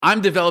I'm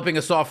developing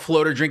a soft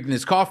floater drinking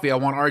this coffee. I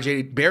want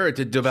RJ Barrett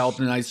to develop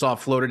a nice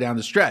soft floater down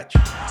the stretch.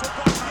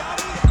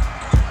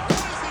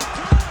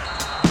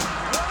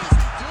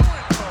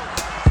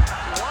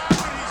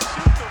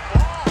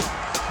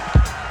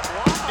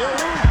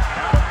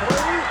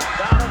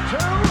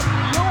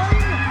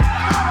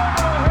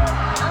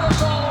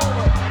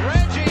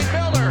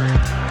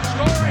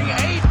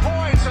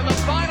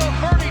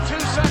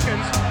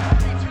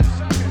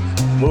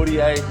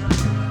 Moutier,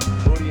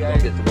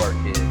 get to work,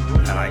 kid.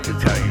 And I can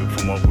tell you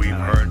from what we've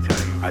heard,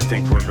 I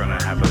think we're going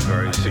to have a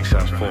very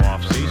successful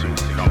offseason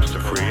when it comes to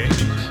free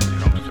agents.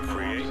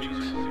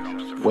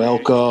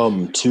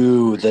 Welcome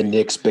to the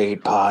Knicks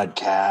Bait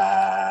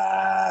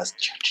Podcast.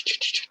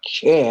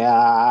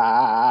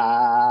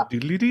 Yeah.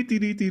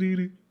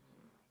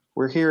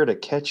 We're here to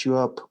catch you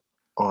up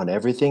on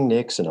everything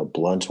Knicks in a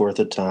blunt's worth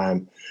of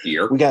time.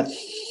 Here. We got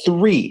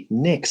 3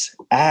 Knicks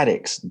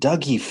addicts.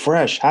 Dougie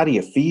Fresh, how do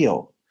you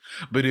feel?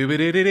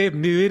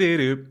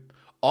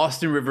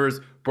 Austin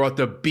Rivers brought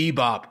the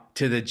bebop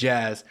to the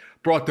Jazz,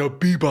 brought the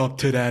bebop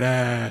to that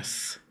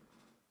ass.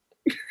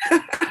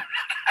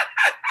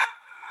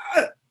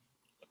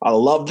 I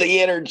love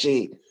the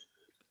energy.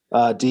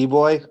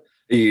 D-Boy?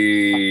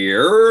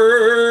 Here.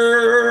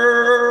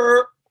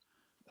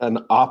 An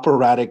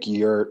operatic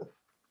yurt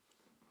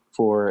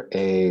for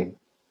a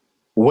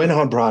win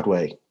on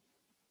Broadway.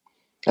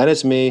 And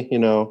it's me,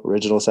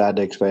 original Sad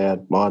Knicks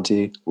fan,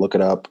 Monty. Look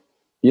it up.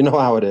 You know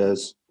how it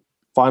is.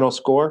 Final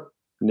score,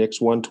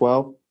 Knicks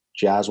 112,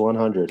 Jazz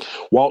 100.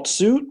 Walt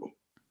Suit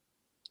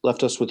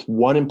left us with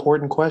one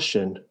important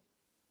question.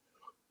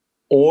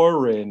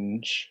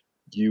 Orange,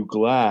 you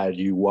glad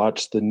you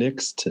watched the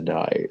Knicks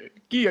tonight?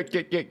 We're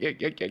going to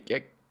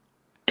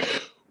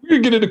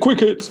get into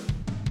quick hits.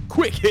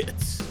 Quick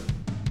hits.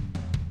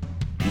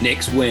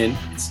 Knicks win.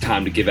 It's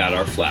time to give out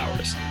our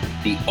flowers.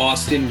 The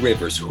Austin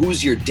Rivers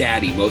Who's Your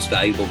Daddy Most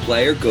Valuable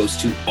Player goes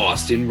to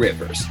Austin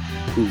Rivers,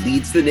 who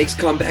leads the Knicks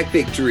comeback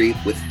victory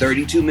with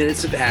 32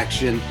 minutes of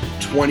action,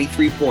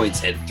 23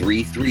 points, and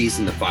 3 threes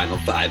in the final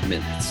 5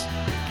 minutes.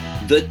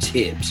 The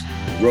Tibbs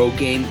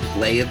Rogaine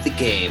play of the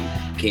game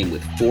came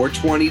with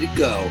 4:20 to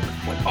go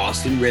when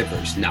Austin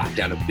Rivers knocked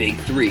down a big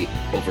 3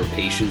 over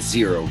patient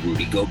zero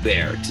Rudy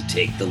Gobert to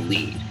take the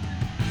lead.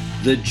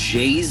 The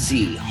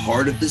Jay-Z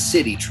Heart of the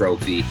City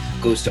trophy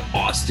goes to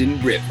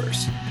Austin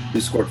Rivers, who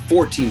scored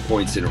 14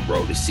 points in a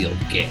row to seal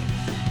the game.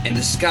 And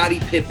the Scottie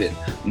Pippen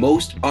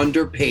Most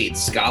Underpaid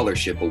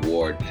Scholarship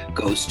Award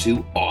goes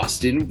to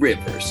Austin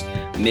Rivers,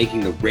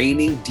 making the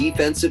reigning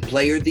Defensive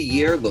Player of the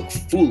Year look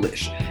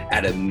foolish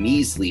at a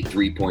measly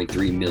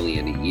 $3.3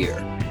 million a year.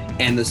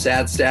 And the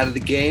sad stat of the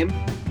game,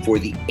 for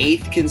the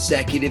 8th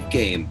consecutive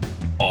game,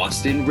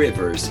 Austin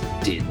Rivers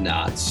did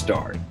not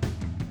start.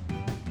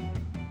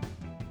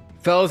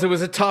 Fellas, it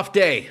was a tough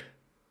day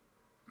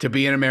to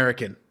be an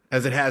American,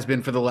 as it has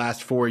been for the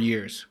last 4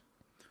 years.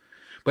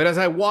 But as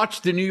I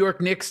watched the New York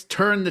Knicks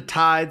turn the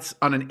tides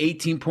on an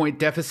 18-point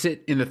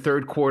deficit in the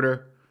third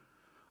quarter,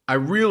 I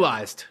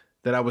realized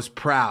that I was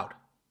proud.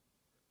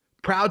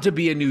 Proud to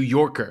be a New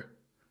Yorker.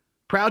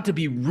 Proud to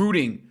be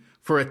rooting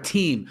for a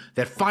team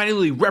that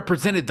finally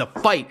represented the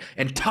fight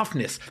and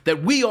toughness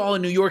that we all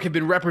in New York have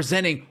been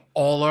representing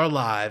all our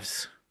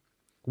lives.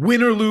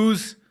 Win or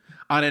lose,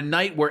 on a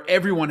night where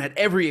everyone had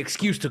every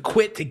excuse to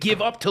quit, to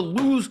give up, to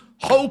lose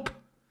hope,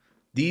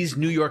 these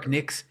New York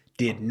Knicks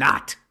did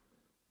not.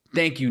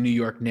 Thank you, New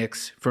York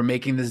Knicks, for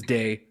making this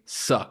day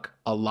suck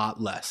a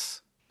lot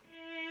less.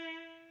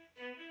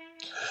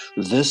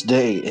 This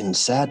day in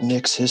Sad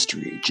Knicks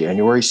history,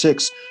 January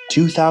 6,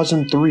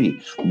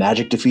 2003,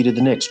 Magic defeated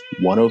the Knicks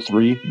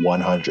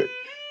 103-100.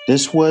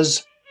 This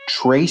was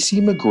Tracy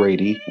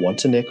McGrady,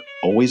 once a Knick,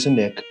 always a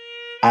Knick,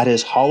 at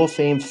his Hall of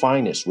Fame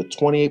finest with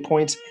 28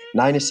 points,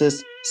 9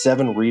 assists,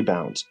 7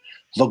 rebounds.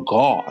 The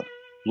God,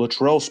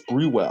 Latrell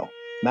Sprewell,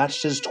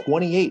 matched his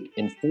 28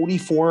 in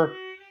 44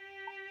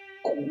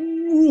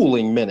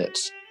 grueling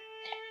minutes,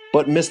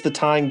 but missed the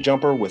tying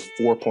jumper with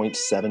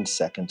 4.7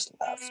 seconds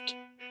left.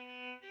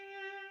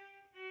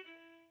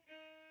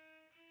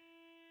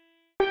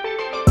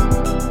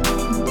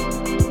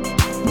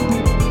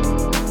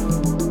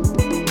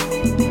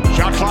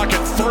 Shot clock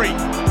at 3.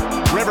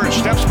 Rivers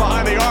steps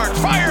behind the arc,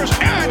 fires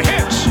and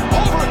hits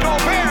over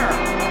Gobert.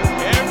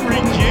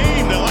 Every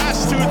game, the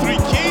last 2 or 3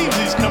 games,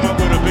 he's come up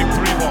with a big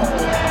 3-ball.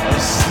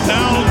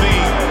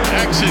 Astounding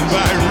action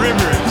by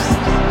Rivers.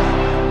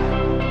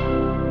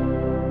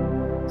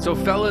 So,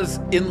 fellas,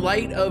 in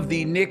light of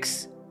the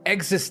Knicks'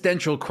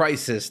 existential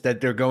crisis that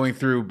they're going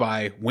through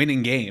by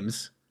winning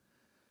games,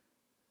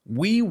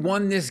 we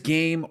won this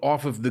game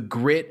off of the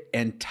grit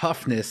and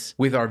toughness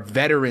with our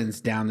veterans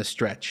down the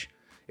stretch.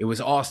 It was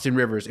Austin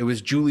Rivers. It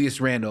was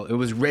Julius Randle. It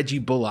was Reggie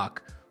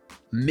Bullock,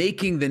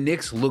 making the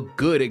Knicks look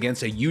good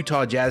against a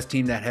Utah Jazz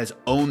team that has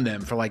owned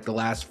them for like the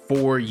last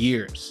 4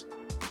 years.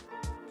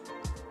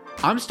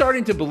 I'm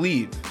starting to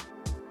believe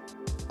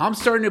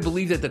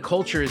that the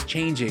culture is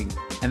changing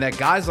and that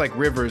guys like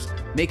Rivers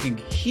making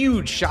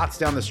huge shots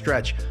down the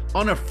stretch,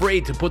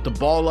 unafraid to put the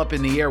ball up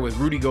in the air with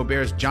Rudy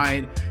Gobert's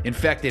giant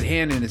infected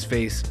hand in his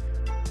face,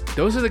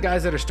 Those are the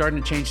guys that are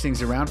starting to change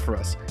things around for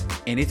us.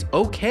 And it's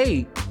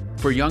okay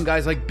for young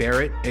guys like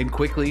Barrett and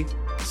Quickly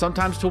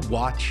sometimes to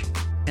watch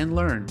and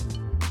learn.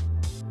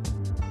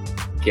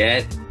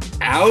 Get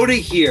out of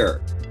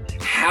here.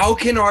 How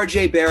can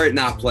RJ Barrett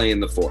not play in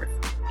the fourth?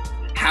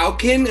 How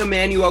can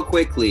Immanuel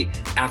Quickly,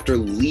 after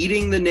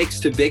leading the Knicks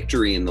to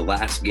victory in the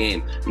last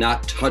game,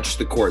 not touch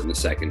the court in the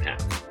second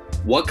half?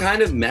 What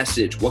kind of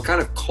message, what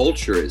kind of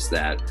culture is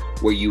that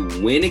where you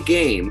win a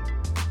game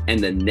and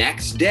the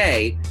next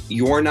day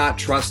you're not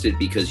trusted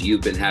because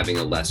you've been having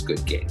a less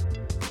good game?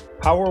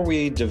 How are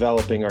we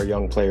developing our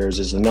young players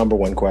is the number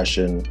one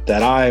question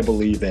that I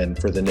believe in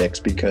for the Knicks,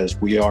 because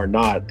we are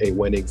not a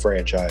winning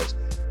franchise.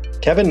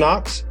 Kevin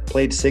Knox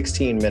played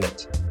 16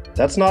 minutes.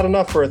 That's not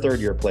enough for a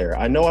third-year player.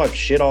 I know I've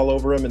shit all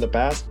over him in the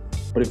past,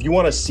 but if you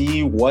want to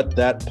see what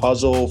that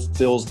puzzle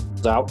fills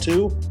out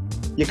to,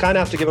 you kind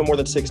of have to give him more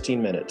than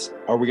 16 minutes.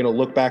 Are we going to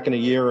look back in a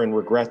year and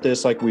regret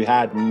this like we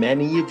had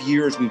many of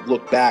years we've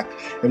looked back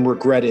and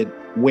regretted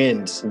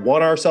wins,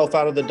 won ourselves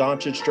out of the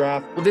Doncic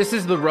draft? Well, this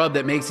is the rub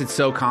that makes it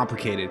so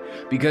complicated,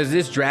 because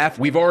this draft,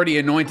 we've already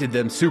anointed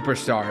them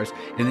superstars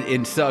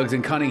in Suggs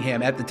and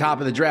Cunningham at the top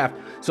of the draft.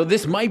 So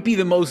this might be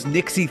the most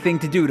Knicksy thing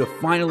to do, to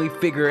finally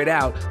figure it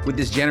out with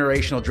this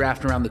generational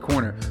draft around the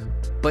corner.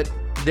 But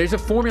there's a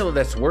formula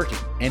that's working,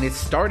 and it's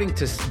starting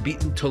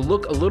to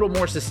look a little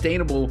more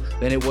sustainable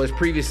than it was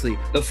previously.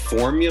 The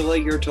formula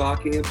you're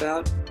talking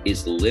about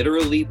is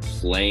literally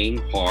playing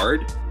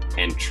hard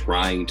and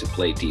trying to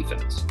play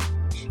defense.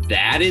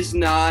 That is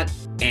not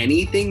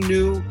anything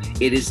new.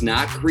 It is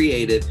not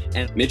creative.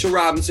 And Mitchell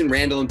Robinson,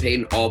 Randall, and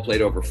Payton all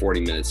played over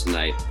 40 minutes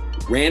tonight.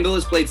 Randall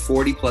has played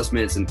 40 plus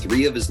minutes in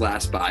 3 of his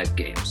last 5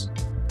 games.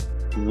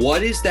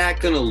 What is that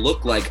going to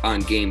look like on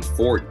game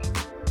 40?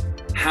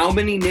 How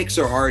many Knicks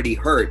are already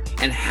hurt,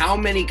 and how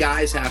many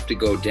guys have to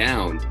go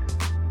down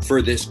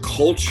for this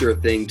culture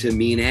thing to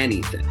mean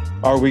anything?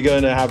 Are we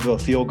going to have a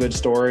feel-good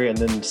story and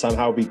then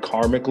somehow be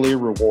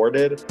karmically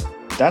rewarded?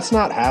 That's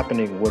not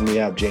happening when we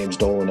have James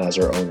Dolan as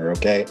our owner,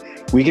 okay?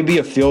 We can be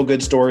a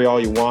feel-good story all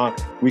you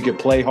want. We could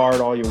play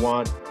hard all you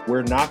want.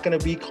 We're not going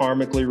to be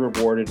karmically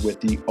rewarded with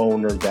the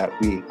owner that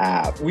we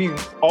have. We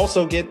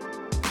also get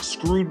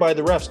screwed by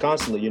the refs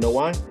constantly. You know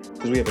why?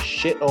 Because we have a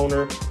shit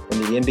owner,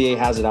 and the NBA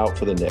has it out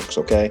for the Knicks,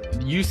 okay?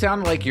 You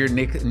sound like you're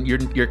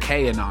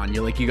K-anon.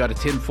 You're like, you got a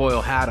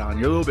tinfoil hat on.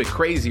 You're a little bit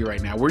crazy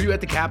right now. Were you at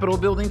the Capitol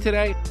building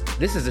today?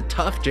 This is a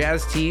tough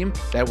Jazz team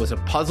that was a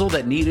puzzle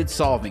that needed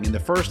solving. In the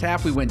first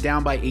half, we went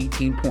down by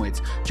 18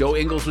 points. Joe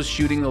Ingles was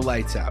shooting the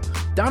lights out.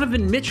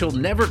 Donovan Mitchell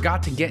never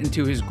got to get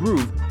into his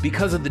groove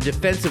because of the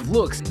defensive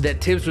looks that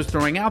Tibbs was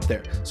throwing out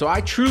there. So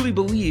I truly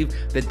believe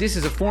that this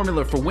is a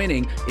formula for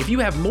winning. If you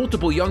have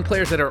multiple young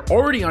players that are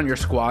already on your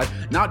squad,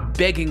 not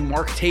begging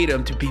Mark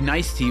Tatum to be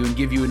nice to you and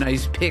give you a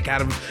nice pick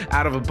out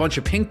of a bunch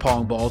of ping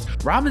pong balls.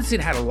 Robinson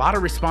had a lot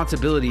of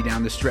responsibility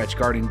down the stretch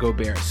guarding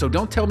Gobert. So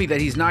don't tell me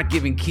that he's not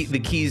giving the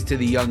keys to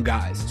the young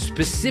guys,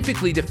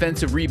 specifically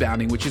defensive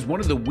rebounding, which is one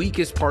of the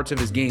weakest parts of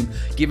his game,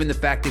 given the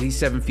fact that he's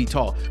 7 feet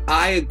tall.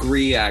 I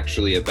agree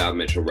actually about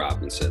Mitchell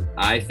Robinson.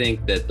 I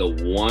think that the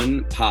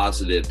one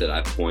positive that I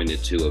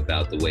pointed to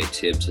about the way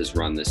Tibbs has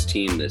run this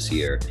team this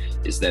year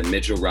is that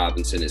Mitchell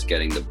Robinson is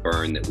getting the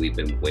burn that we've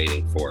been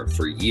waiting for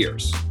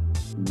years.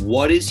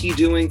 What is he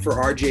doing for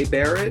RJ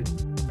Barrett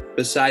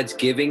besides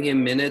giving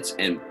him minutes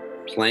and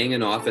playing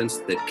an offense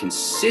that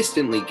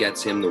consistently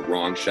gets him the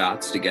wrong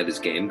shots to get his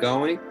game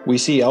going? We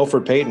see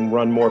Elfrid Payton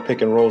run more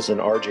pick and rolls than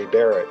RJ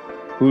Barrett,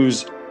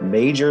 whose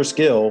major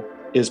skill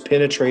is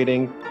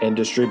penetrating and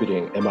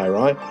distributing. Am I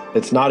right?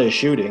 It's not his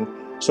shooting.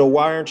 So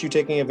why aren't you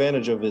taking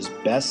advantage of his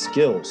best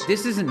skills?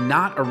 This is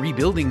not a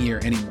rebuilding year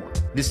anymore.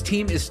 This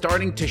team is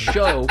starting to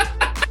show.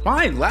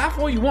 Fine, laugh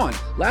all you want.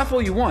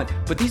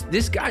 But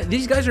these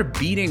guys are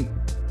beating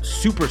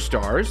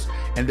superstars,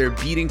 and they're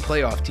beating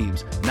playoff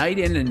teams night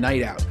in and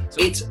night out.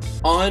 So it's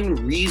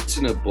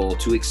unreasonable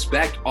to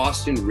expect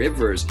Austin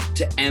Rivers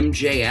to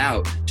MJ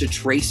out, to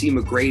Tracy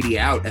McGrady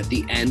out at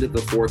the end of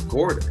the fourth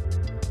quarter.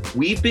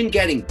 We've been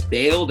getting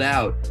bailed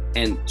out,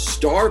 and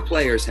star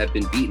players have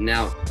been beaten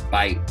out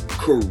by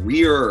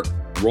career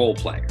role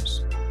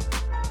players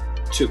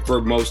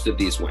for most of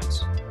these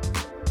wins.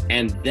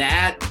 And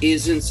that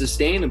isn't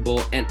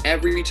sustainable. And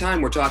every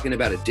time we're talking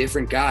about a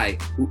different guy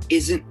who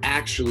isn't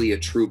actually a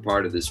true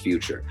part of this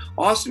future.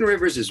 Austin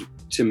Rivers is,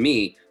 to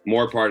me,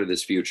 more part of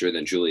this future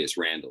than Julius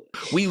Randle.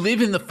 We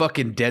live in the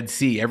fucking Dead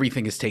Sea.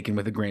 Everything is taken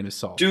with a grain of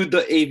salt. Dude,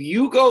 if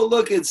you go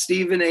look at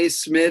Stephen A.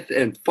 Smith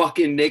and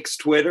fucking Knicks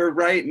Twitter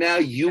right now,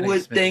 you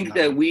would think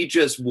that we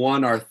just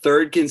won our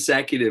 3rd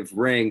consecutive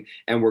ring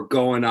and we're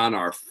going on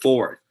our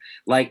 4th.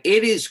 Like,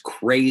 it is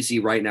crazy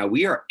right now.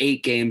 We are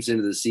 8 games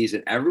into the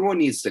season. Everyone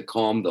needs to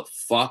calm the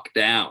fuck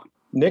down.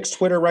 Knicks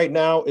Twitter right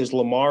now is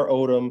Lamar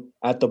Odom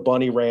at the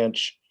Bunny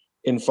Ranch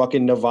in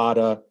fucking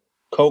Nevada,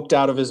 coked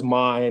out of his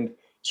mind,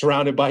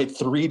 surrounded by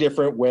 3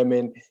 different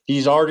women.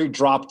 He's already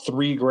dropped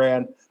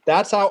 $3,000.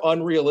 That's how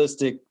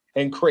unrealistic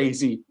and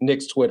crazy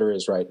Knicks Twitter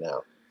is right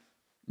now.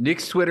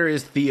 Knicks Twitter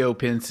is Theo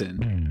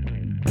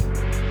Pinson.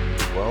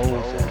 Whoa,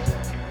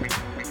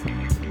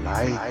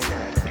 like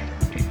that.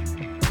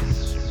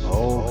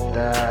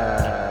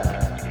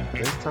 Dad.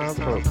 It's time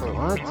for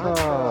Blunt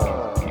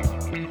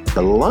Talk.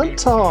 Blunt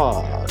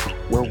Talk,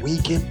 where we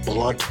get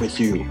blunt with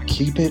you.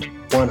 Keep it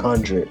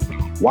 100.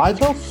 Why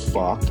the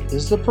fuck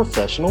is the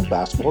professional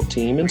basketball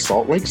team in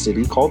Salt Lake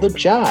City called the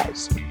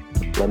Jazz?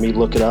 Let me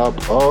look it up.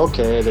 Oh,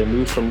 okay, they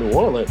moved from New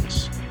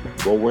Orleans.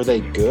 Well, were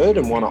they good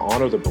and want to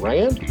honor the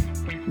brand?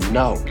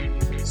 No.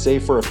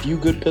 Save for a few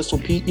good Pistol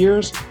Pete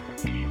years,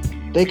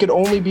 they could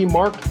only be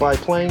marked by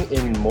playing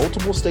in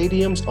multiple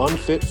stadiums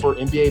unfit for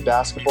NBA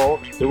basketball.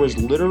 There was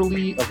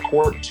literally a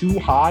court too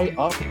high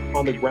up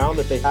on the ground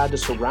that they had to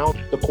surround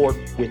the court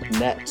with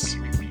nets.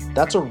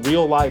 That's a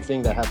real live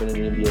thing that happened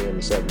in the NBA in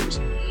the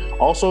 70s.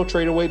 Also,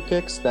 trade-away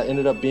picks that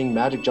ended up being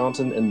Magic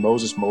Johnson and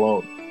Moses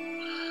Malone.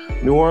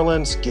 New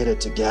Orleans, get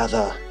it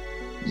together.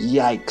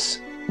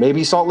 Yikes.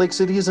 Maybe Salt Lake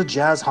City is a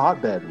Jazz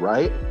hotbed,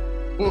 right?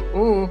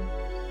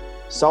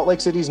 Salt Lake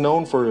City is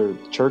known for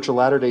Church of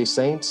Latter-day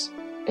Saints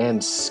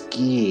and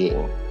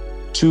skiing.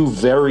 Two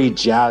very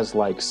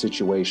Jazz-like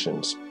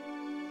situations.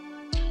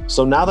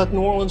 So now that the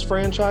New Orleans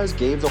franchise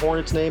gave the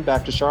Hornets name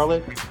back to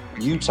Charlotte,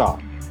 Utah,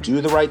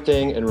 do the right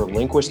thing and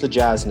relinquish the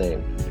Jazz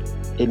name.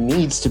 It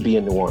needs to be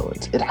in New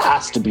Orleans. It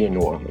has to be in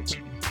New Orleans.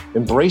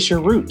 Embrace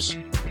your roots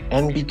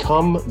and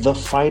become the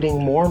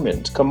Fighting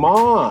Mormons. Come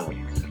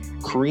on.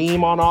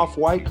 Cream on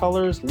off-white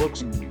colors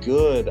looks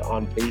good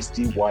on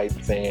pasty white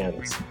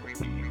fans.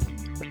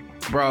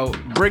 Bro,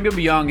 Brigham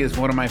Young is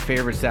one of my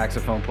favorite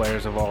saxophone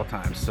players of all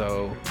time,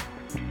 so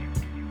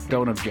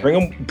don't object.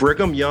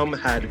 Brigham Young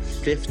had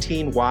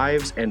 15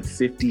 wives and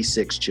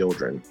 56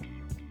 children.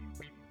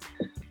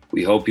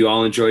 We hope you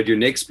all enjoyed your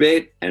Knicks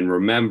bit, and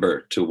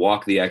remember to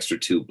walk the extra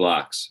 2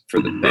 blocks for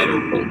the better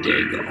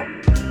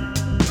bodega.